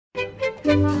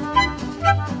It's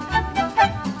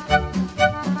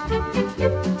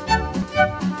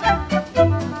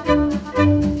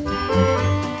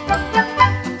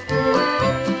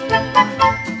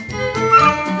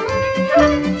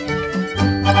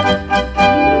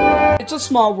a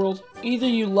small world. Either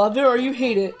you love it or you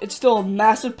hate it, it's still a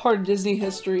massive part of Disney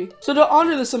history. So to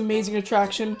honor this amazing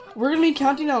attraction, we're going to be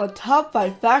counting down the top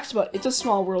 5 facts about It's a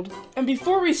Small World. And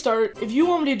before we start, if you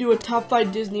want me to do a top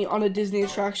 5 Disney on a Disney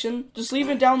attraction, just leave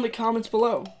it down in the comments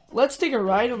below. Let's take a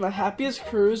ride on the happiest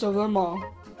cruise of them all.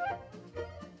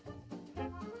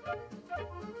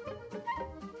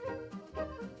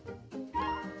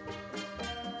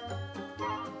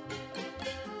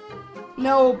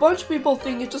 Now, a bunch of people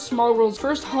think It's a Small World's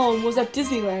first home was at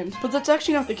Disneyland, but that's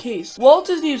actually not the case. Walt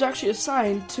Disney was actually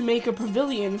assigned to make a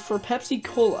pavilion for Pepsi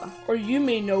Cola, or you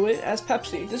may know it as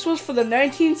Pepsi. This was for the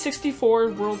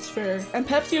 1964 World's Fair, and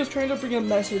Pepsi was trying to bring a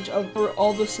message of we're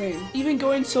all the same, even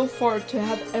going so far to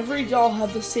have every doll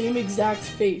have the same exact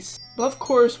face. But of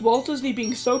course, Walt Disney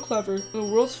being so clever, when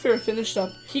the World's Fair finished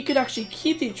up, he could actually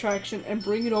keep the attraction and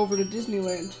bring it over to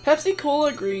Disneyland. Pepsi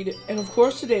Cola agreed, and of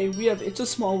course today we have It's a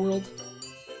Small World.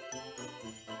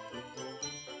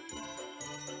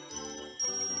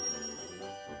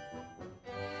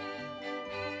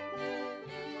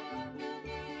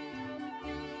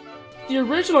 The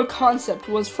original concept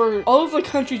was for all of the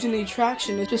countries in the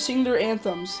attraction to sing their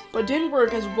anthems, but didn't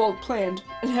work as Walt planned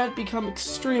and had become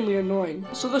extremely annoying.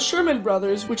 So the Sherman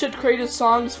Brothers, which had created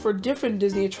songs for different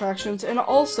Disney attractions and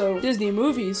also Disney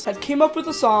movies, had came up with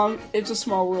the song It's a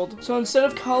Small World. So instead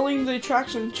of calling the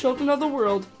attraction Children of the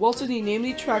World, Walt Disney named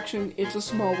the attraction It's a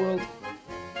Small World.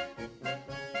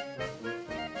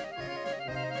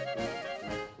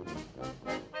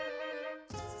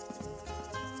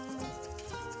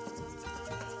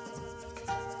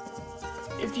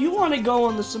 If you want to go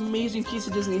on this amazing piece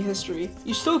of Disney history,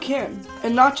 you still can,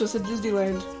 and not just at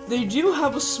Disneyland. They do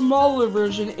have a smaller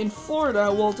version in Florida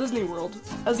at Walt Disney World,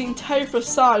 as the entire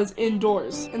facade is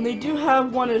indoors, and they do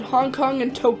have one in Hong Kong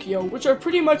and Tokyo, which are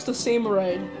pretty much the same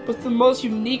ride, but the most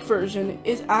unique version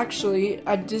is actually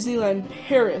at Disneyland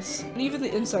Paris, and even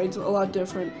the inside's a lot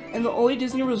different, and the only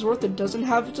Disney resort that doesn't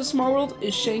have It's a Small World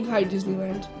is Shanghai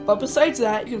Disneyland. But besides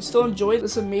that, you can still enjoy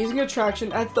this amazing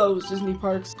attraction at those Disney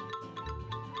parks.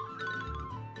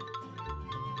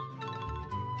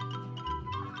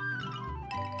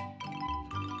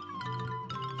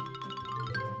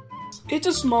 It's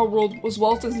a Small World was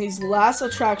Walt Disney's last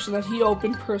attraction that he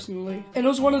opened personally, and it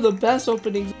was one of the best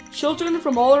openings. Children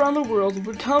from all around the world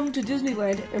would come to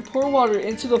Disneyland and pour water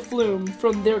into the flume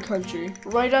from their country.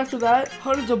 Right after that,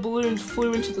 hundreds of balloons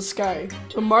flew into the sky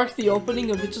to mark the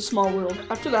opening of It's a Small World.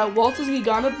 After that, Walt Disney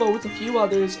got on a boat with a few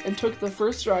others and took the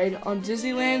first ride on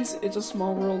Disneyland's It's a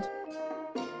Small World.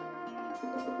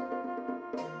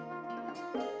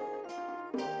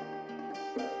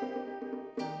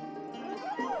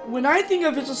 When I think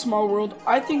of It's a Small World,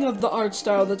 I think of the art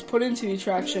style that's put into the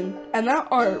attraction, and that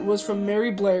art was from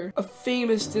Mary Blair, a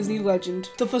famous Disney legend.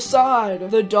 The facade,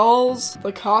 the dolls,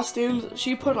 the costumes,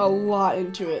 she put a lot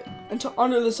into it. And to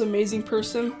honor this amazing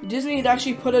person, Disney had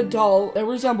actually put a doll that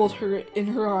resembled her in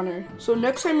her honor. So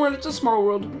next time we're in It's a Small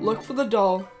World, look for the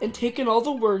doll and take in all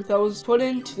the work that was put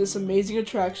into this amazing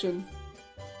attraction.